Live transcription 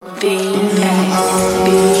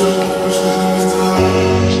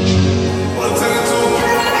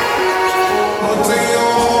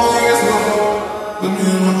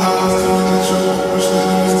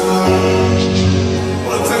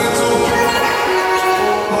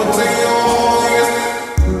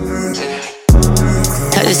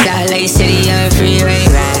Just got Lake City on the freeway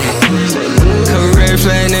ride. Couple red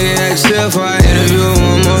flag nigga that chill before I interview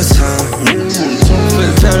one more time. Put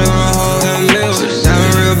the pedal on the whole and mill with a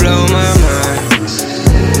diamond real blow my mind.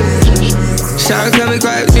 Shout cut me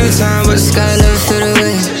quite a few times, but the sky never feel the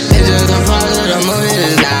way. It's just a part of the movie,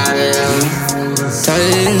 it's not real. Told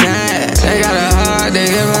you it's not. They got a heart, they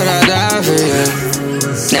give what I die for you.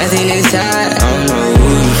 Nothing inside. I don't know who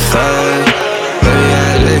you fuck, baby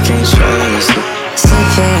I really can't trust you.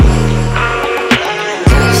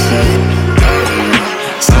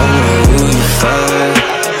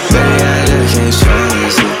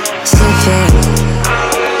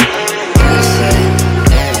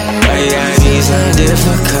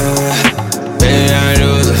 Difficult, baby, I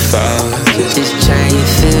know the fuck. Just trying to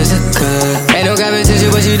physical. Ain't no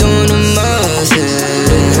competition, but you doing the most.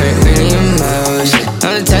 Hurt really emotion.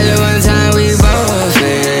 I'ma tell you one time we both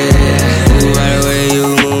it. Move by the way you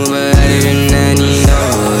move, but I didn't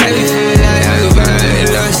know. I feel like I could buy it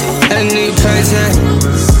lost. I need contact.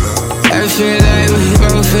 I feel like we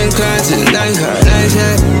both in class tonight, hard like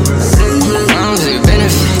that. I don't see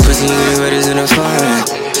benefit. Pussy, what is in the fire?